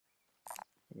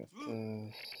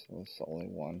It's only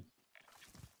one.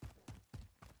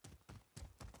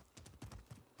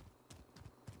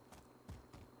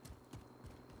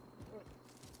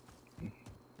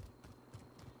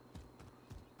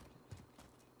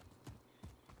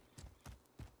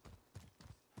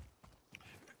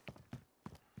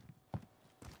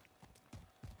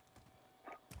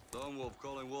 Lone Wolf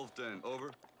calling Wolf Den.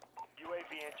 Over.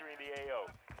 UAV entering the AO.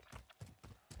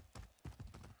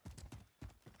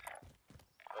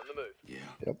 On the move. Yeah.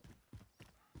 Yep.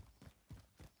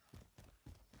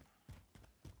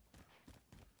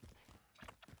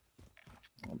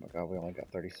 Oh my god, we only got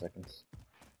 30 seconds.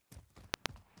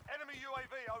 Enemy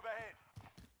UAV overhead.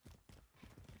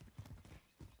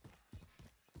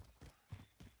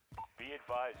 Be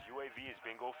advised, UAV is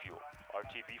bingo fuel.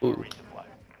 RTB for resupply.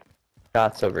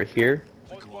 Shots over here.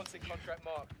 Once in contract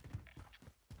mark.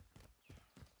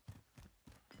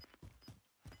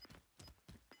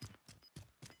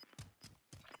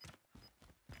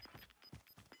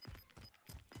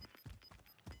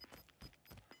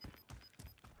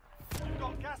 You've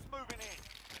got gas moving in.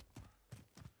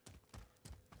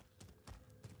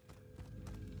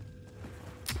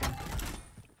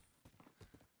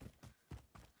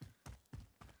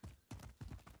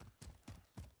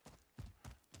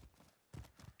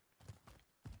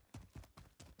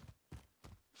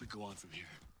 We go on from here.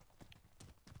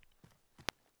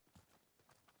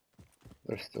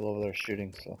 They're still over there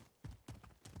shooting, so.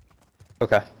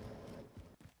 Okay.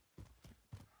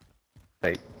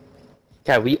 Like,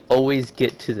 God, we always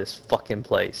get to this fucking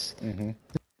place. Mm-hmm.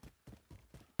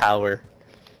 Tower.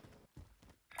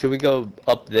 Should we go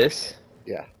up this?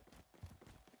 Yeah.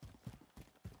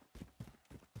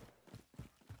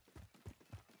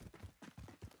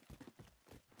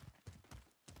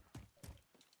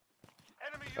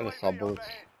 Enemy I just saw UAV bullets.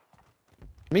 overhead.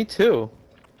 Me too.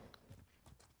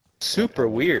 Super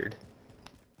weird.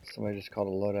 Somebody just called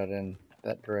a loadout in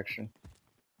that direction.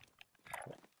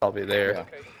 Probably there. Yeah.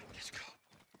 Okay. Let's go.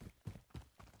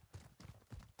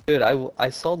 Dude, I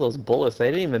saw those bullets. They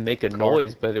didn't even make a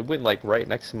noise, but it went like right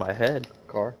next to my head.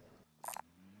 Car.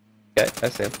 Okay, I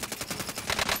see him.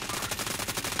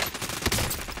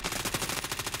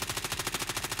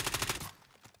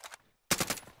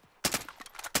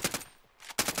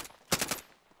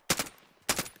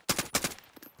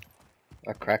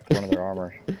 I cracked one of their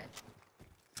armor.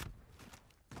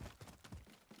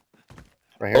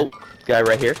 Right here. Oh, guy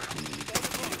right here.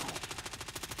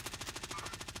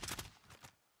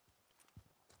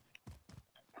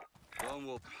 Lone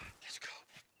Wolf. Let's go.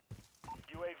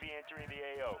 UAV entering the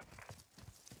AO.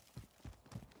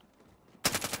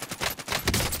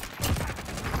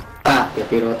 Ah,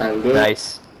 tiro también.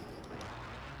 Nice.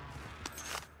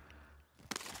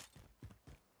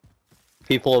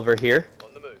 People over here.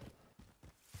 On the move.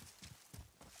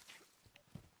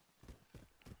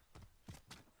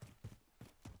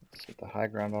 Let's get the high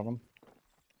ground on them.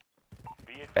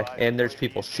 Be Okay, advised, and there's UAV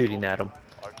people is shooting bingo at 'em. fuel.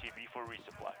 RTB for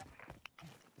resupply.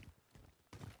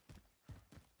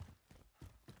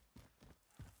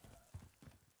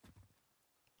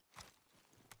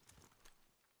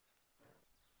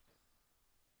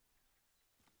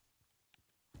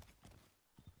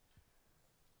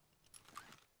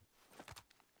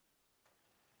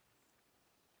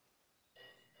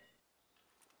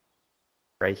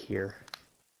 Right here.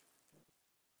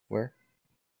 Where?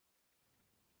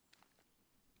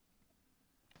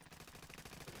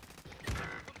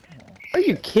 Are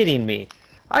you kidding me?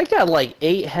 I got like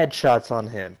 8 headshots on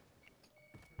him.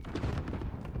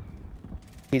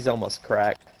 He's almost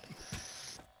cracked.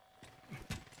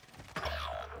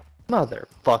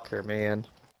 Motherfucker, man.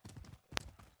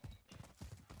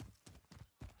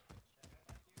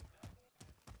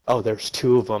 Oh, there's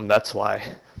 2 of them, that's why.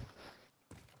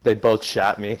 They both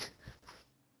shot me.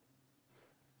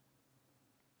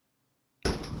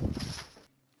 Your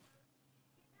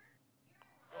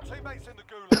teammates in the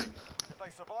gulag. If they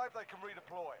survive, they can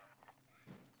redeploy.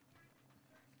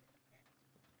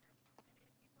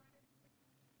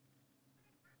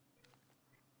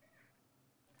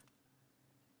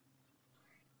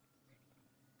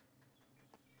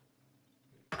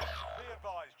 Be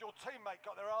advised, your teammate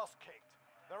got their ass kicked.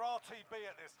 They're RTB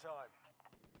at this time.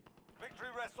 Victory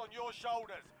rests on your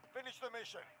shoulders. Finish the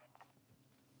mission.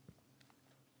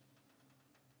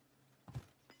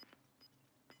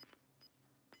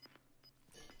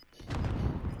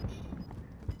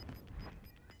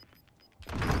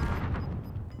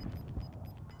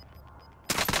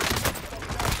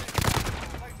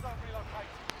 Safe zone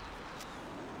relocated.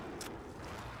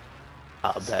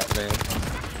 I bet, man.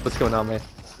 What's going on, man?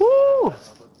 Woo!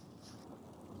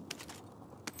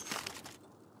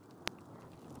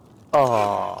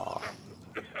 Oh.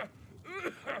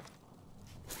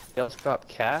 Else drop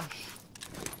cash?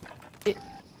 Enemy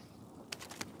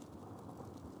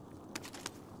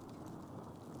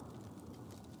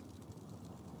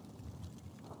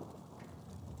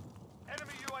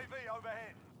UAV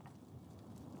overhead.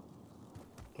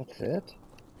 That's it?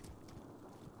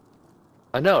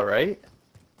 I know, right?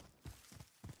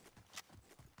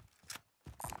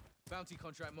 Bounty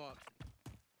contract marked.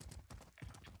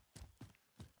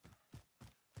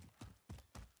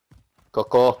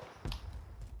 Coco.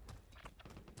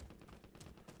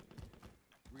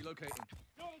 Relocating.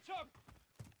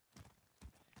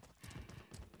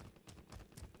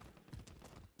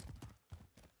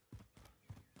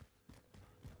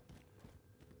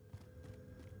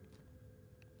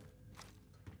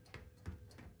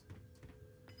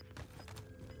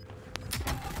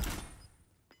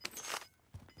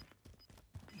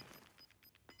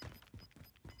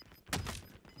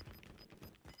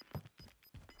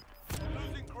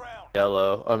 Losing ground.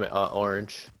 Yellow. I mean,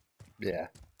 orange. Yeah.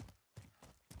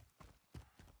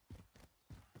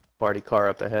 Party car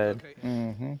up ahead. Relocating.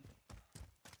 Mm-hmm.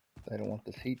 They don't want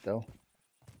this heat, though.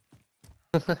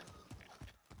 I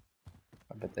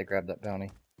bet they grabbed that bounty.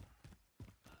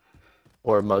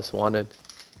 Or most wanted.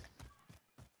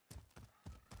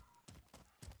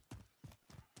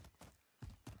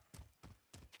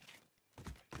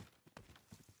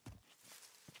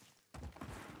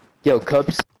 Yo,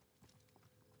 Cubs.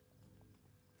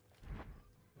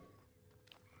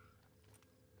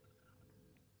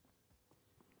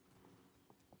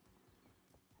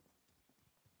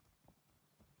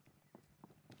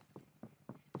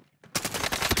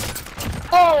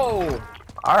 Oh!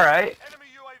 Alright. Enemy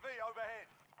UAV overhead.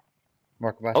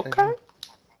 Mark by Okay.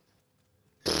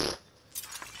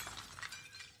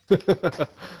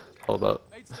 Hold up.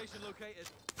 Aid station located.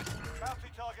 Bounty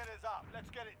target is up. Let's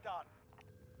get it done.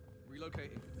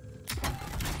 Relocating.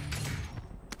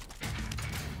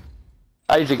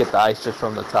 I usually get the ice just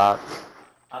from the top.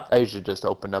 I usually just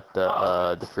open up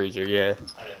the freezer, yeah.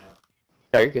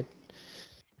 Yeah, you're good.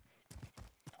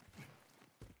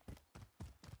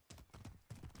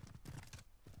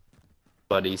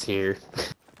 Buddy's here.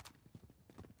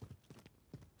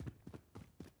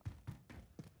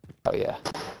 Oh yeah.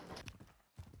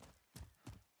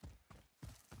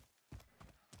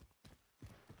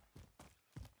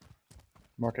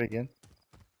 Mark it again.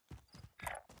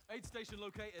 Aid station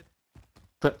located.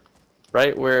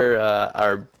 Right where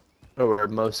where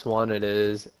most wanted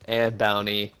is and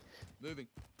bounty. Moving.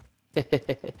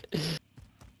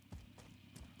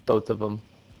 Both of them.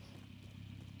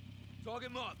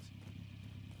 Target marked.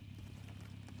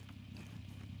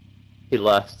 He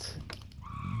left.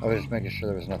 I was just making sure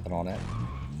there was nothing on it.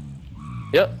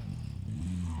 Yep.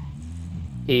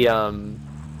 He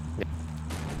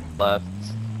left.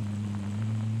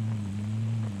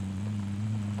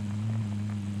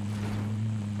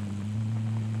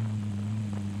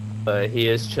 But he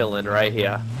is chilling right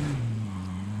here.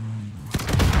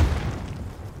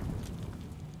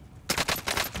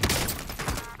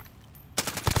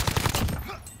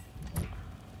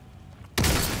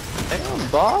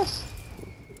 Damn, boss.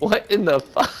 What in the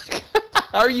fuck?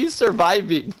 How are you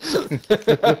surviving?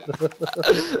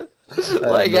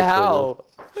 Like how?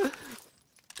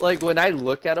 Like when I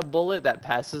look at a bullet that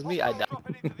passes me, I die.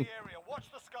 Dropping into the area. Watch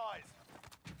the skies.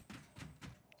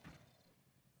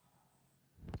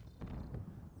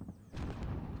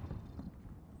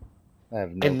 I have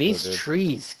no And clue, these dude.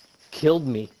 trees killed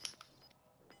me.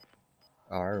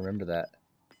 Oh, I remember that.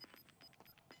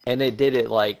 And it did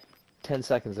it like 10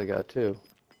 seconds ago too.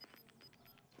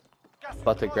 Gas is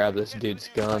About to grab closing. this Get to the dude's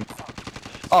new gun. safe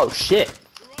zone. Oh shit!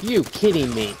 You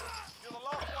kidding me? You're the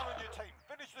last one on your team.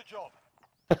 Finish the job.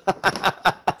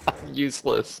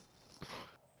 Useless.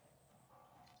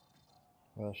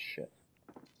 Well, shit.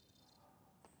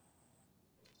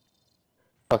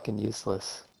 Fucking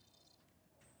useless.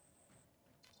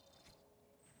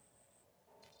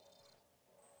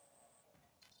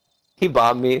 He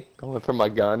bombed me, going for my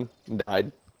gun, and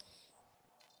died.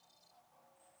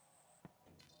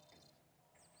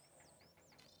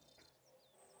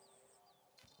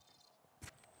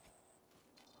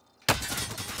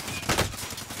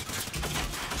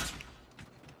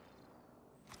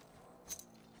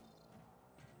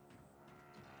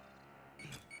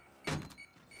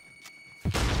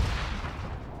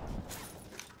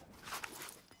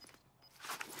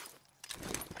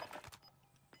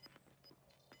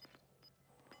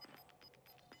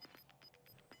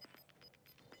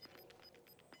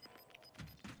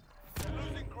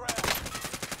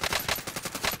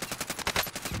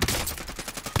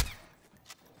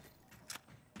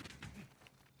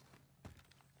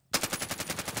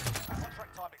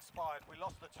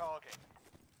 lost the target.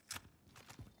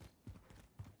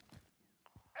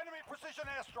 Enemy precision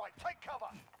airstrike. Take cover.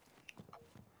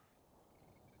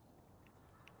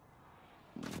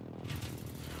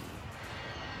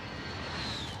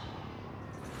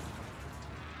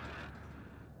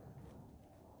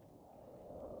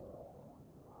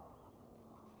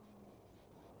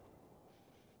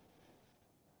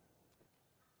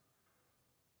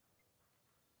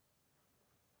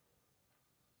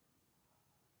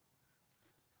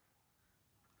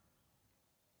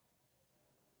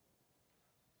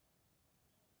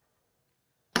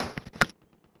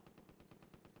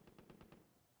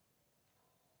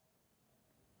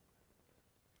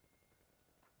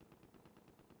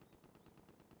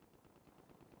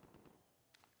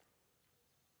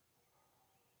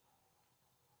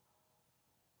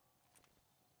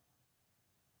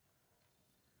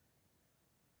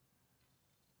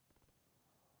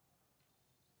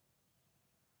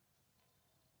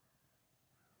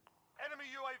 Enemy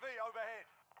UAV overhead.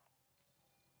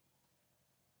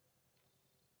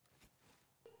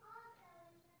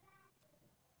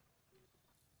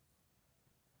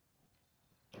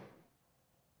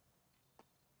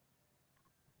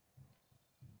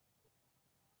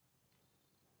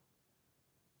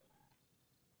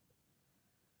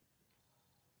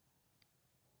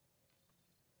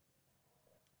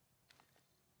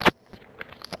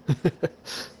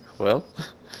 Well,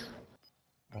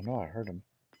 I know I heard him.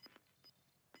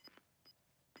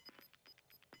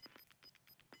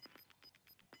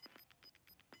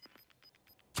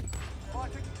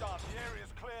 Fighting's done. The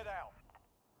area's cleared out.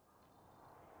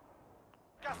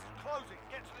 Gas is closing.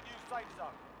 Get to the new safe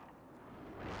zone.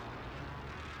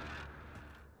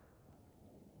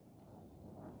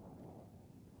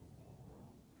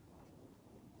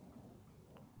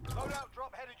 Loadout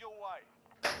drop headed your way.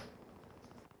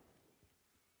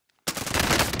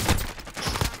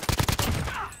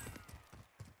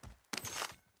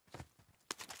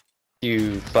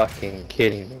 you fucking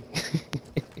kidding me?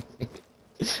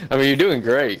 I mean, you're doing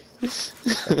great. That's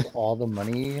all the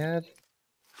money he had?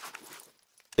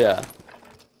 Yeah.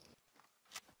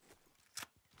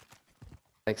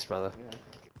 Thanks, brother.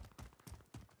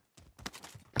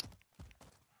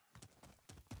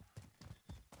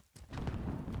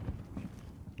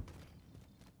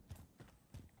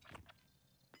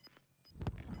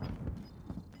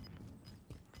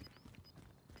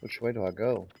 Which way do I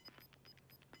go?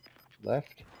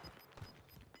 Left?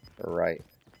 Or right?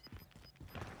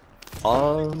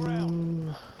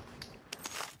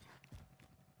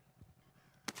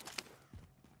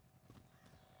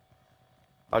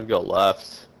 I'd go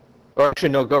left. Or actually,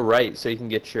 no, go right so you can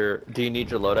get your... Do you need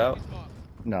your loadout?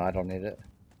 No, I don't need it.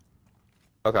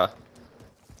 Okay.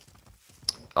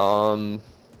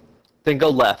 Then go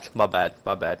left. My bad.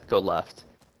 Go left.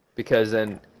 Because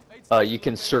then you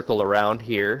can circle around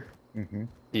here. Mm-hmm.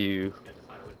 You...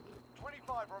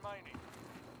 25 remaining.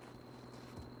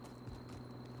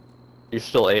 You're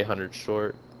still 800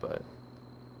 short, but...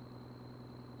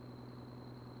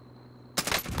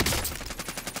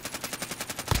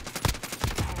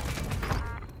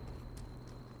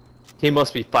 He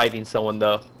must be fighting someone,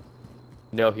 though.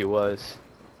 No, he was.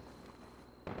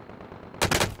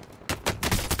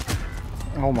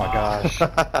 Oh my gosh.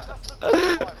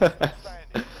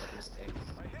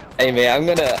 Hey man,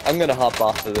 I'm gonna hop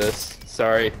off of this.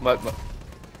 Sorry, my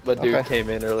dude Okay. came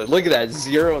in early. Look at that,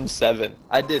 0 and 7.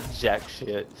 I did jack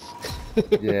shit.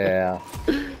 Yeah.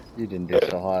 You didn't do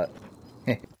so hot.